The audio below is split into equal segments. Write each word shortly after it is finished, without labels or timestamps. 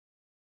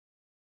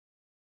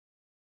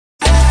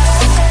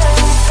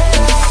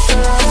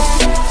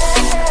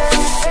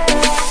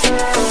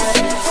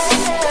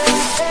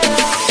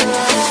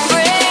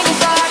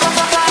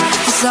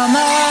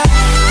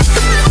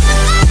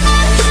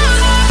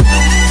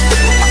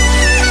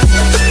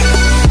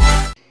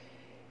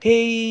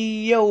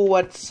Hey yo,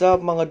 what's up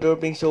mga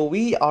derping? So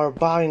we are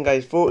back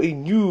guys for a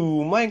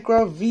new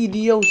Minecraft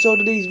video. So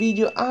today's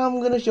video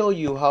I'm gonna show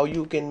you how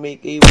you can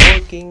make a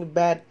working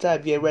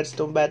bathtub. Yeah,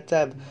 redstone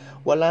bathtub.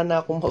 Wala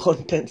na akong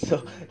content.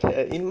 So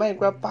in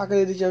Minecraft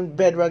Pocket Edition,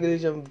 Bedrock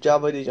Edition,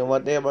 Java Edition,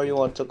 whatever you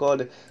want to call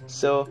it.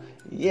 So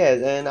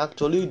yes, and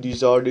actually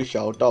these are the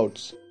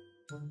shoutouts.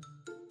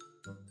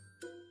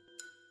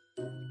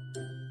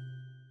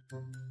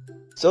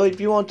 So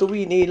if you want to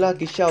win a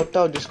lucky shout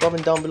out, just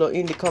comment down below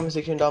in the comment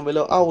section down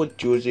below. I will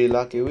choose a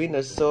lucky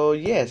winner. So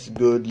yes,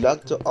 good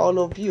luck to all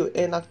of you.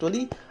 And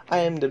actually, I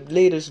am the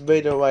latest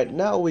beta right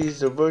now, which is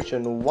the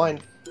version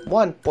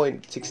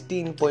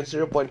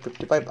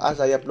 1.16.0.55 as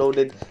I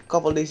uploaded a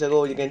couple days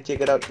ago. You can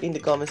check it out in the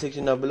comment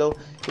section down below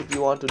if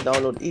you want to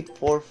download it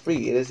for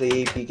free. It is a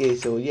APK,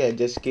 so yeah,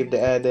 just skip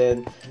the ad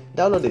and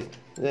download it.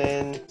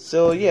 And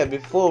so yeah,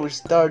 before we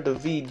start the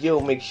video,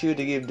 make sure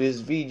to give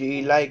this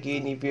video a like,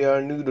 and if you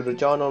are new to the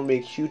channel,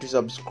 make sure to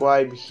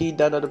subscribe, hit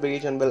that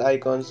notification bell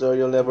icon so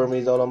you'll never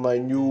miss all of my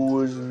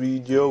newest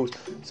videos.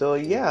 So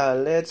yeah,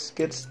 let's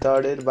get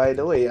started. By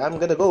the way, I'm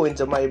gonna go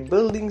into my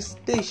building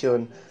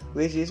station,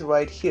 which is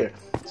right here.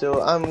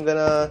 So I'm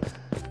gonna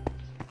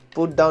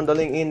put down the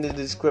link in the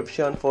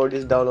description for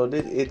this download.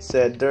 It's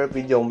a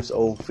DerpyJhomes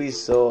office.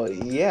 So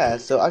yeah,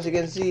 so as you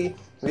can see,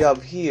 we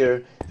have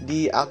here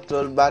the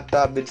actual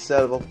bathtub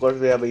itself. Of course,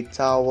 we have a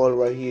towel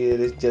right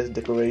here. It's just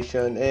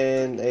decoration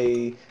and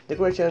a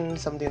decoration,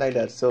 something like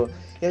that. So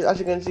yes, as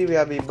you can see, we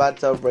have a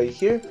bathtub right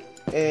here,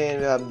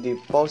 and we have the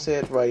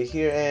faucet right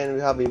here, and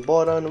we have a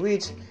button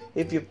which,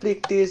 if you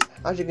click this,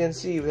 as you can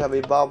see, we have a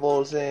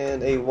bubbles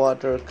and a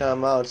water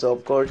come out. So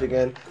of course you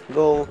can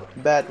go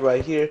bath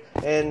right here.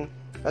 And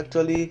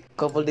actually, a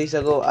couple days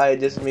ago I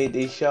just made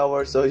a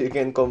shower, so you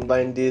can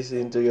combine this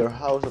into your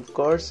house. Of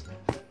course,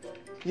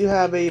 you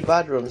have a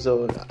bathroom,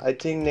 so I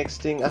think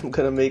next thing I'm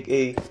gonna make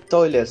a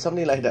toilet,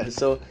 something like that.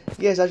 So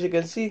yes, as you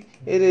can see,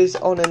 it is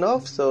on and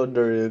off. So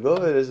there you go.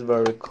 It is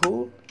very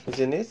cool,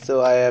 isn't it?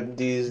 So I have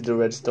the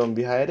redstone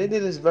behind it.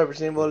 It is very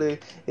simple.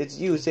 Its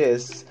use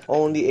is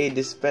only a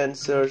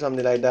dispenser,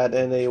 something like that,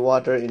 and a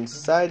water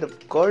inside, of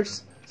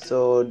course.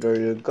 So there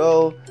you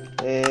go,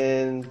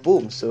 and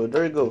boom. So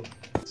there you go.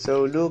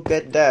 So look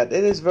at that.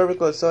 It is very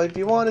cool. So if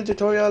you want a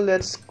tutorial,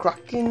 let's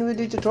crack in with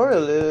the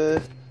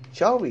tutorial,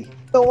 shall we?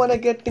 So when I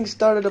get things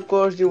started, of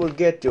course, you will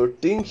get your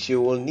things you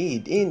will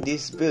need in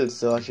this build.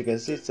 So as you can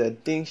see, it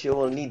said things you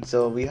will need.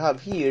 So we have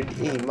here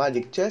a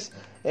magic chest,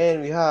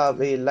 and we have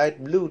a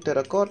light blue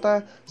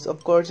terracotta. So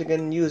of course you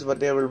can use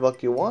whatever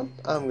block you want.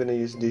 I'm gonna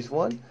use this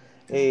one.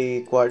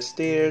 A quartz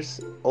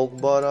stairs, oak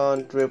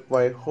button,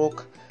 tripwire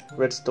hook,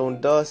 redstone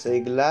dust,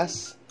 a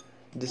glass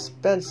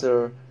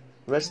dispenser,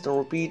 redstone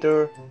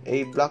repeater,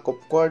 a block of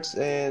quartz,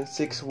 and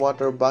 6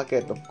 water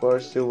bucket. Of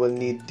course you will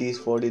need this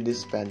for the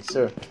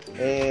dispenser.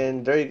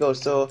 And there you go.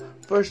 So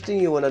first thing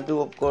you want to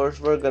do, of course,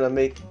 we're gonna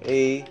make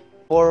a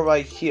 4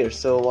 right here.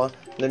 So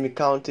let me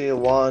count it.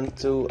 1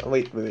 2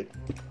 wait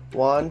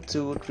 1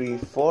 2 3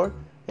 4,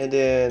 and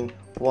then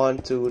 1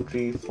 2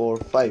 3 4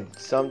 5,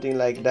 something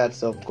like that.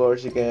 So of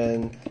course you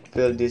can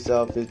fill this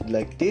up with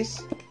like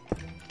this,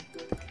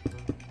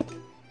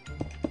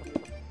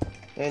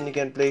 and you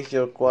can place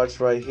your quartz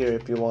right here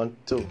if you want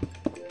to.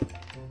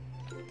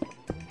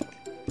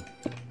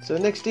 So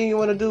next thing you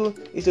want to do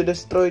is to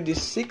destroy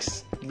these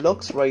 6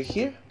 blocks right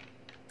here,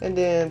 and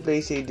then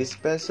place a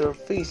dispenser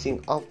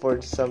facing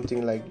upwards,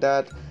 something like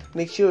that.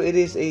 Make sure it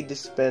is a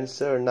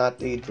dispenser,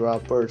 not a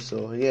dropper.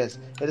 So yes,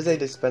 it is a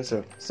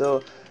dispenser.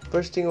 So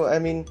next thing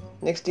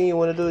you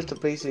want to do is to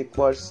place a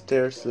quartz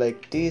stairs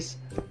like this,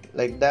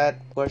 like that,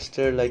 quartz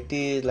stair like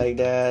this, like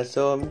that.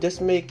 So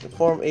just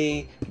form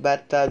a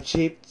bathtub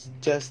shape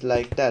just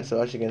like that. So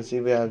as you can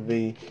see, we have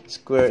a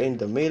square in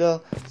the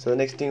middle. So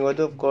next thing you want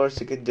to do, of course,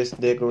 you could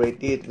just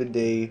decorate it with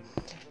a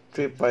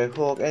tripwire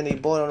hook and a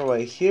button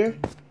right here.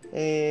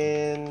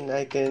 And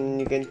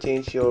you can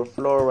change your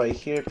floor right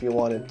here if you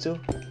wanted to.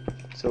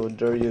 So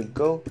there you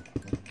go.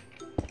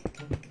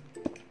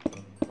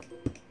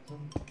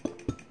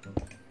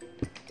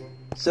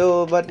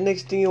 So but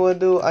next thing you want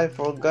to do, I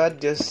forgot,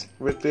 just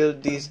refill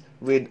this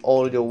with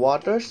all your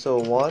water. So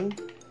 1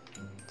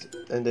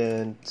 and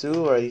then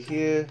 2 right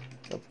here.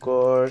 Of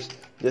course,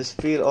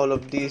 just fill all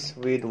of this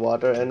with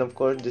water, and of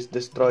course just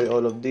destroy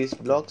all of these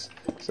blocks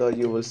so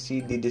you will see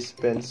the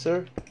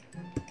dispenser.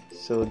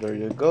 So there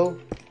you go.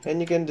 And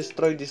you can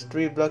destroy these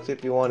 3 blocks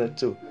if you wanted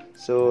to.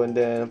 So and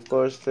then of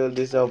course fill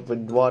this up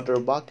with water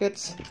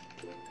buckets,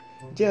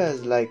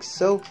 just like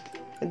so.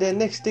 And then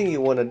next thing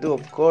you want to do,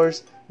 of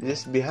course,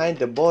 just behind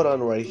the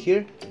button right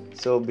here.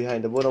 So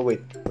behind the button,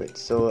 wait,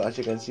 so as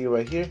you can see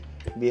right here,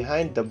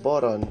 behind the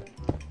button,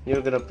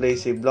 you're gonna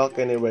place a block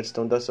and a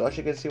redstone dust. So as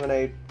you can see, when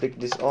I click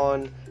this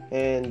on,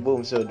 and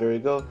boom, so there you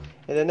go.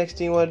 And the next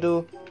thing you want to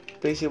do,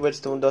 place a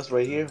redstone dust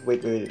right here.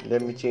 Wait,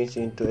 let me change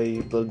it into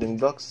a building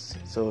blocks.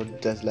 So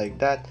just like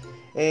that.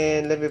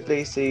 And let me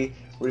place a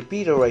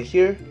repeater right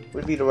here,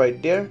 repeater right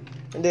there,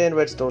 and then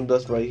redstone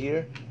dust right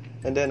here.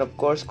 And then of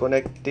course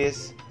connect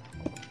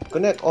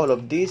all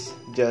of these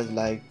just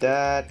like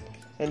that.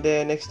 And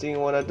then next thing you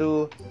wanna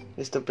do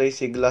is to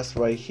place a glass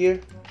right here,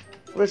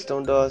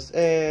 redstone dust,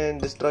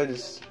 and destroy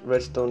this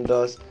redstone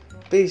dust.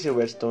 Place your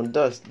redstone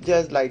dust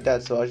just like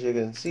that. So as you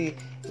can see,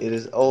 it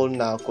is all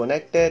now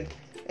connected.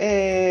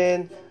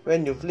 And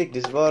when you flick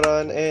this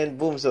button, and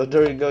boom, so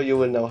there you go, you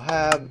will now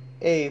have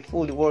a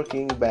fully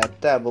working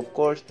bathtub. Of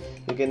course,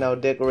 you can now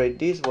decorate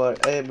this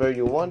whatever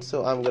you want.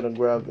 So I'm gonna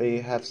grab a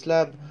half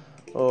slab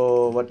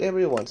or whatever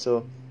you want.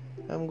 So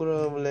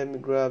let me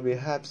grab a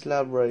half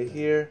slab right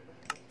here,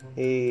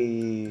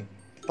 a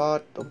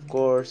pot of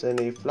course, and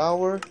a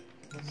flower.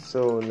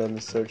 So let me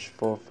search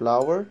for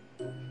flower.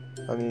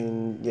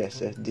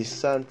 Yes, this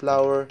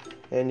sunflower,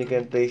 and you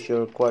can place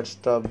your quartz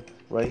tub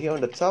right here on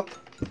the top,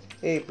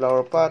 a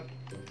flower pot,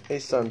 a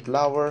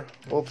sunflower.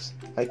 Oops,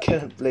 I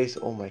cannot place,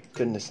 oh my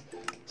goodness.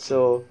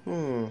 So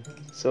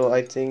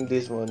I think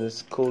this one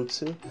is cool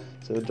too.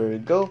 So there you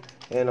go.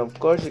 And of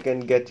course you can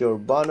get your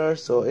banner,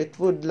 so it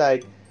would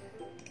like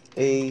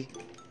a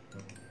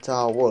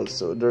towel.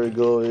 So there you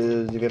go,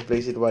 you can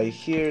place it right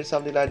here,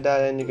 something like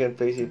that, and you can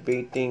place a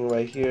painting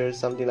right here,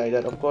 something like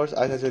that. Of course,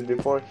 as I said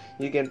before,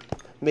 you can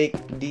make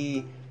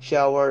the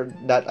shower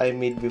that I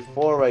made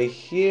before right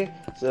here,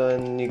 so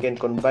and you can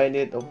combine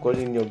it of course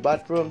in your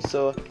bathroom.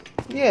 So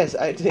yes,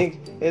 I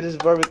think it is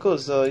very cool.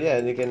 So yeah,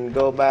 you can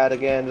go back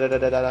again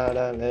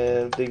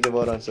and click the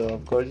button. So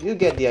of course you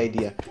get the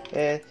idea.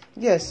 And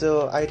yes,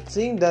 so I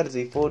think that's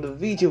it for the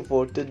video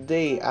for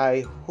today.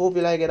 I hope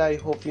you like it, I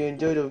hope you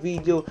enjoyed the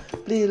video.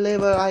 Please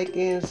leave a like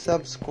and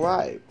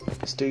subscribe.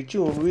 Stay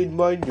tuned with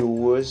my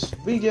newest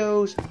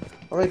videos.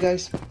 Alright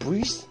guys,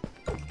 peace,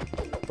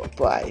 bye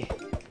bye.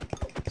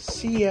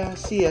 See ya.